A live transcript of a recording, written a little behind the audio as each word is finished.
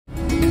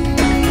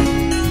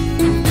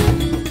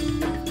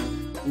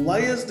why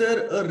is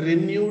there a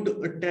renewed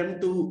attempt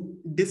to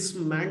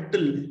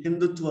dismantle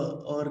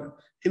Hindutva or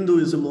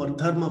Hinduism or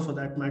Dharma for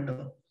that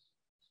matter?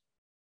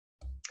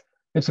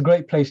 It's a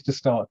great place to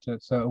start.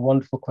 It's a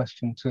wonderful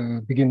question to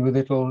begin with.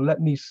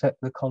 Let me set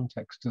the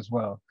context as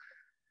well.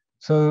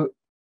 So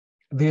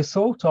the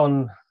assault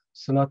on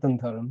Sanatan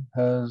Dharma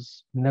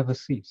has never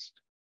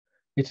ceased.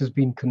 It has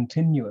been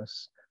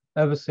continuous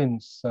ever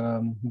since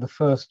the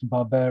first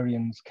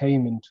barbarians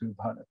came into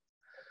Bharat.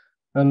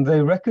 And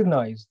they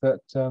recognized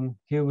that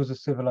here was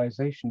a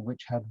civilization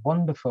which had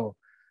wonderful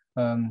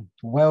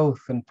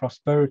wealth and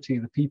prosperity.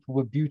 The people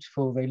were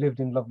beautiful, they lived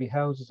in lovely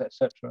houses,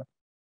 etc.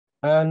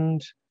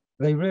 And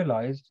they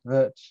realized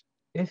that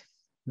if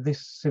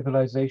this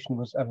civilization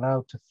was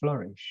allowed to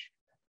flourish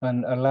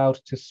and allowed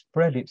to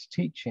spread its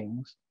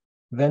teachings,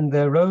 then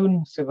their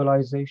own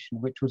civilization,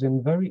 which was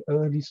in very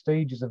early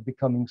stages of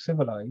becoming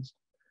civilized,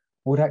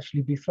 would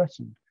actually be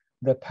threatened.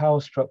 Their power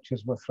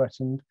structures were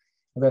threatened,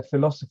 their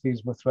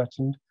philosophies were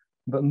threatened,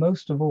 but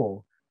most of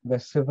all, their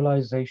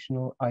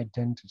civilizational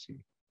identity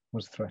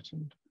was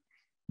threatened.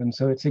 And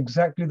so it's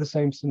exactly the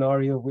same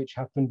scenario which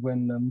happened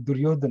when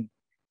Duryodhana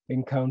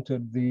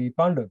encountered the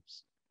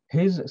Pandavas.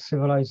 His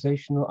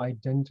civilizational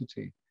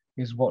identity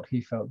is what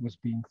he felt was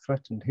being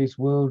threatened. His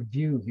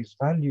worldview, his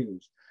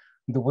values,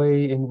 the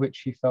way in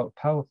which he felt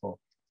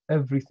powerful,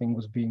 everything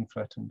was being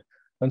threatened.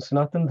 And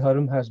Sanatan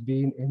Dharma has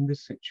been in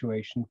this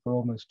situation for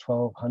almost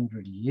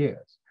 1200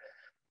 years.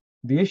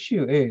 The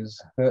issue is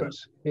that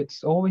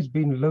it's always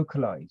been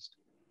localized.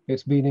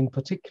 It's been in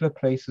particular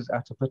places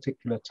at a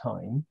particular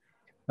time.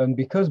 And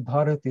because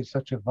Bharat is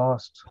such a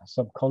vast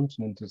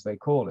subcontinent, as they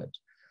call it,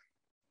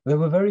 there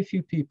were very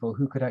few people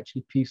who could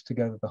actually piece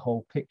together the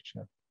whole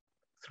picture.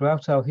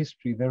 Throughout our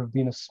history, there have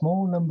been a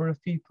small number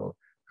of people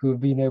who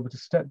have been able to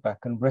step back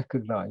and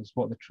recognize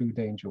what the true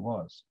danger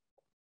was.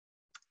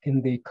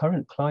 In the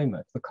current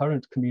climate, the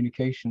current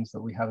communications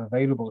that we have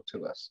available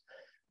to us,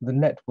 the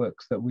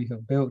networks that we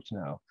have built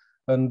now,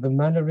 and the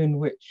manner in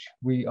which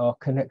we are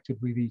connected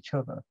with each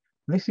other,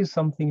 this is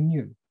something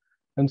new.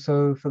 And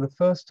so for the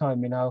first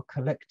time in our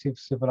collective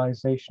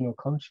civilizational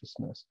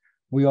consciousness,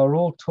 we are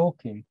all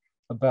talking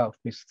about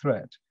this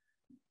threat.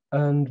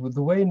 And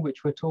the way in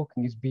which we're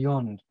talking is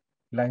beyond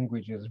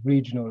languages,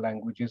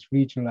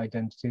 regional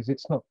identities.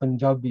 It's not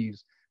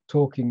Punjabis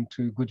talking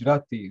to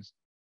Gujaratis.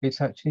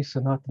 It's actually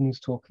Sanatanis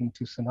talking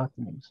to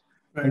Sanatanis.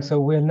 Right. And so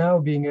we're now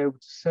being able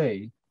to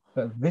say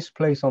that this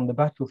place on the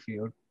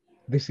battlefield,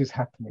 this is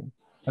happening.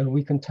 And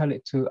we can tell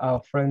it to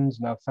our friends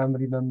and our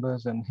family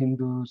members and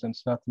Hindus and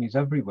Sanatanis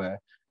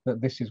everywhere that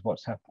this is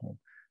what's happening.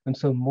 And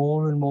so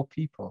more and more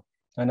people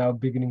are now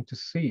beginning to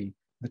see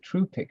the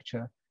true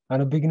picture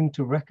and are beginning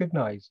to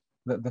recognize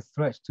that the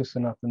threat to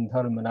Sanatan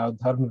Dharma and our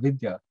Dharma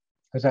Vidya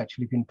has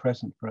actually been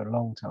present for a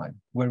long time.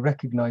 We're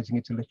recognizing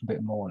it a little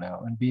bit more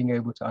now and being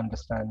able to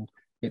understand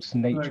its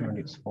nature and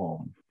its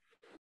form.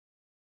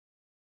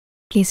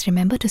 Please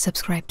remember to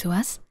subscribe to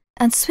us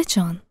and switch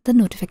on the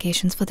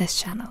notifications for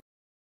this channel.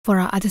 For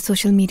our other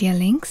social media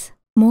links,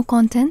 more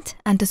content,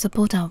 and to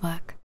support our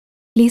work,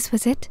 please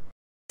visit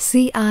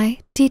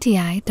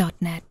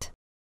citti.net.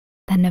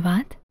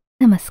 Dhanyavad.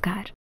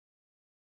 Namaskar.